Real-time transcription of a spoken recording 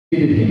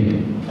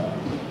him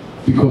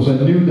because I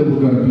knew there were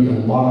going to be a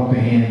lot of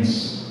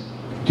bands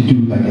to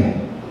do like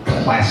a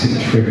classic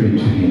tribute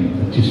to him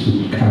that just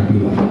would kind of be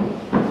like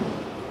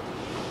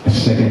a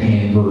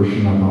second-hand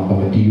version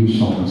of a Dio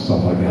song and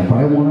stuff like that. But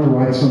I want to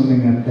write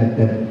something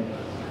that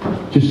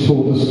just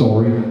told the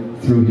story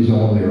through his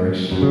own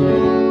lyrics.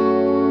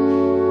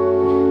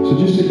 So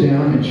just sit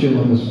down and chill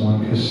on this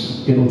one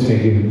because it'll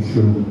take you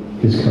through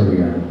his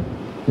career.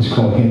 It's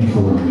called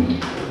For Ronnie.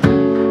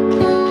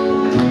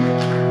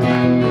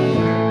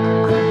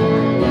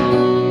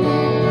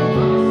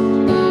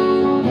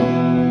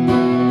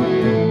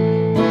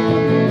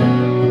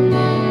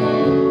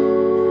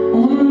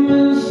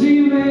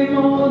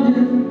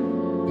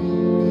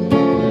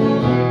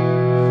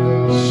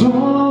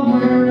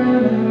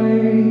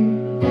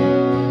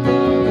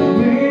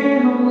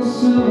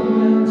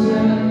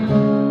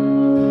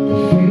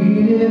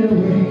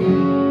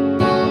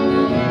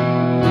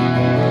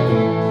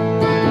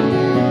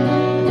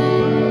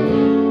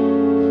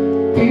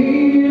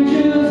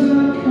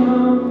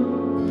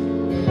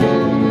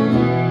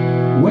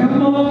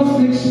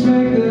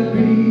 Expected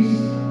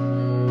beast,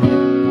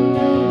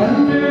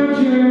 and their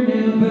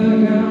journey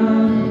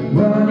begun.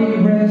 Ronnie,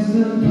 rest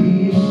in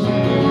peace.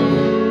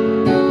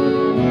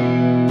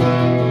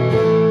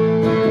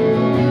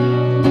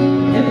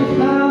 And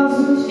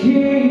thousands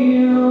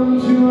came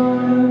to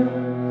honor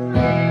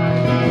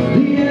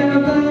the heir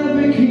that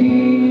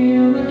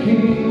became the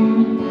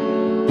king.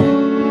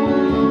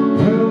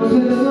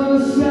 Roses on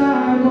the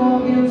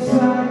sidewalk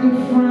inside, good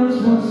friends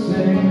must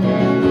sing.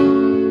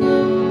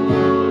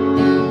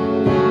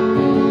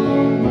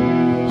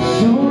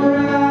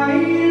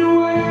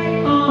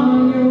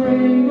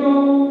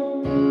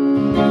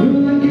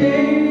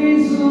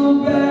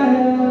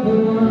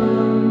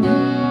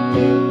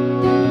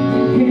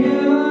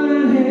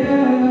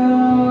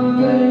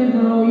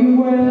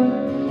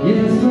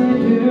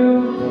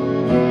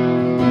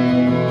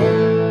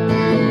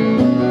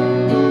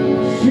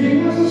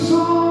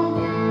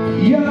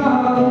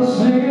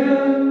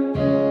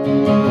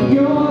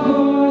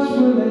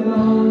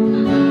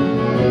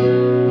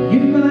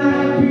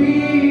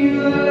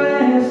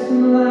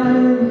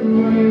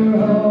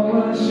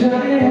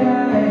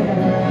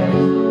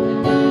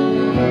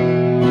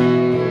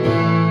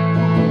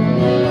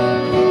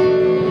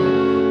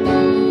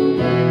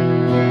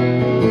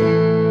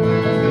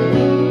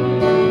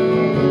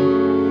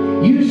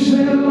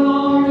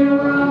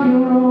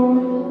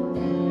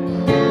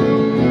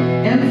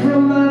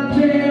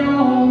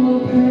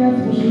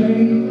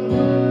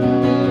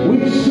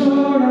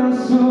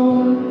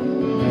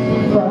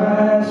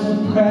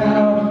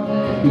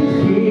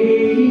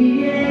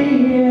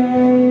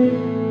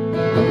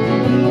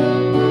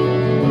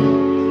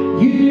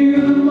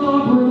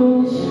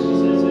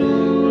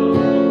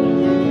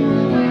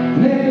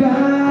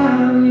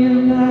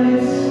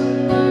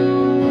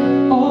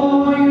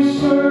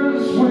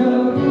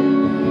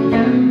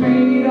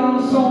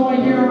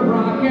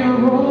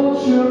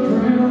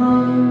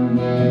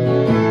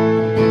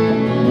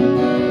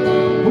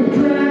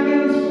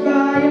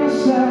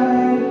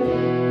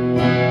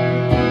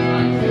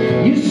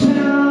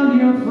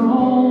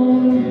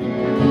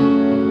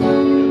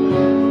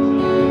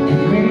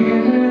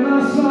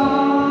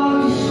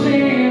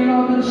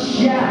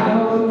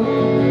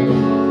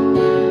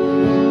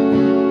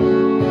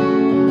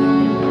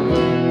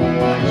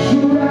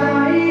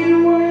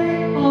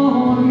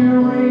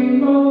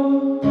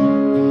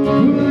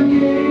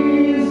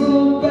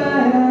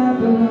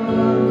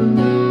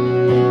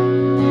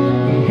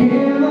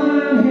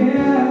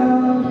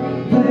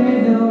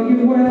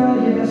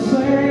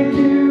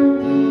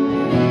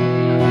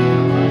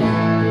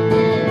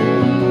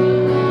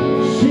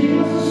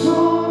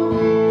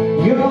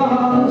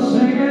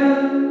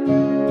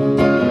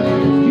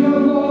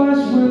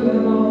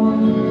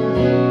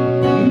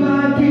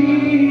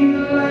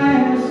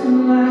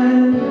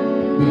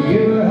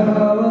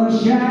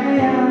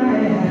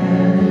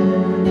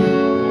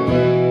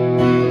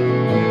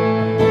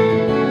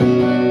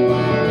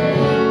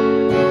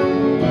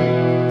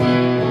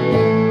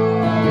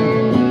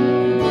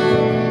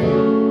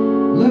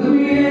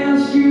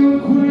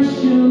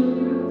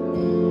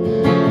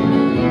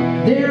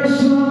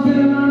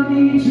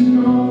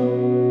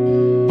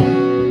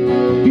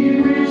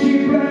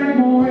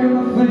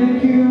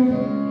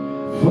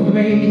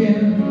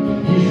 Making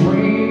his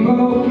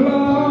rainbow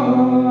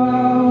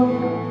glow.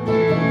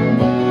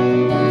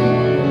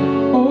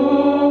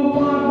 Oh,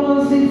 what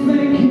was he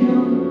thinking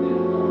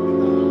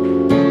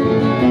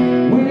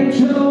when he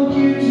told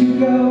you to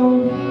go?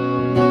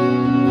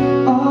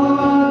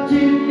 Oh,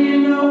 didn't you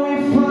know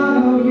he'd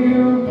follow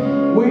you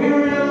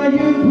wherever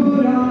you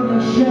put on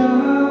a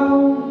show?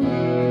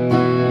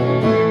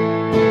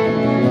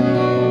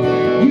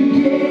 You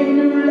gave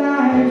new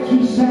life to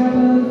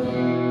Sabbath.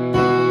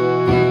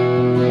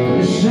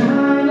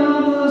 Shine.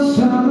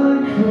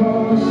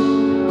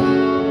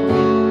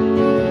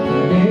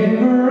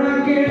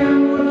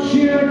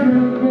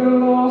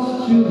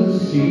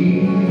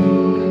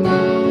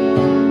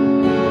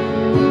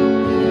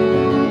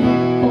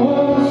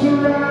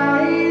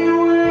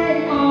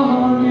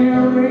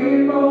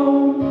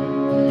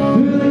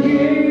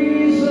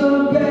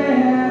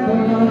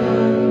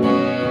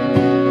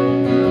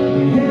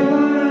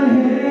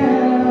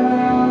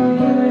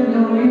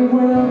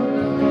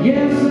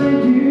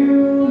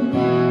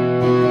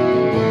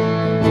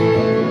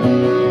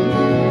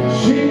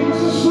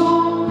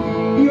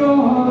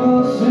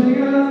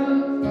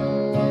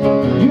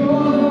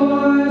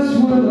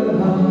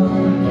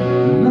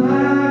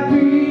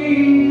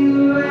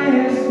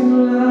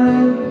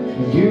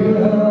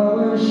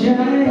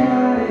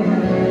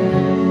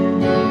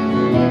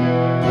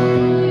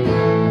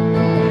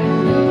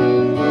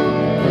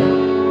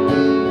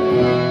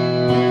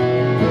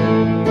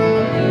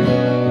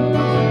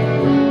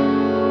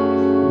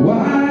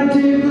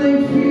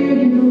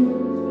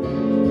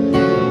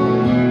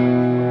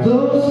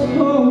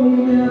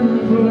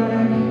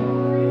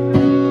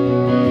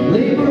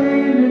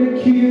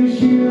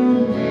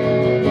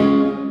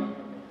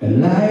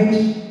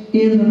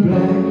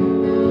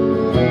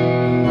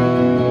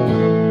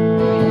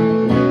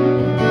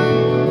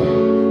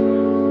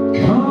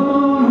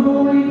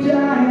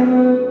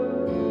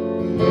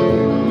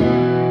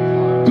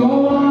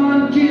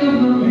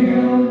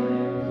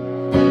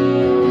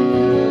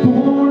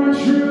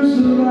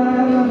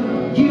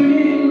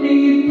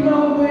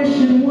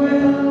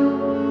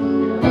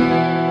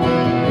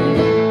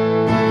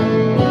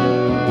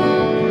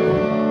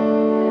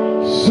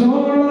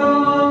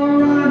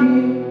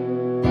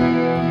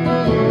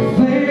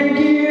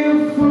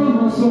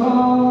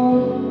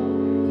 fall.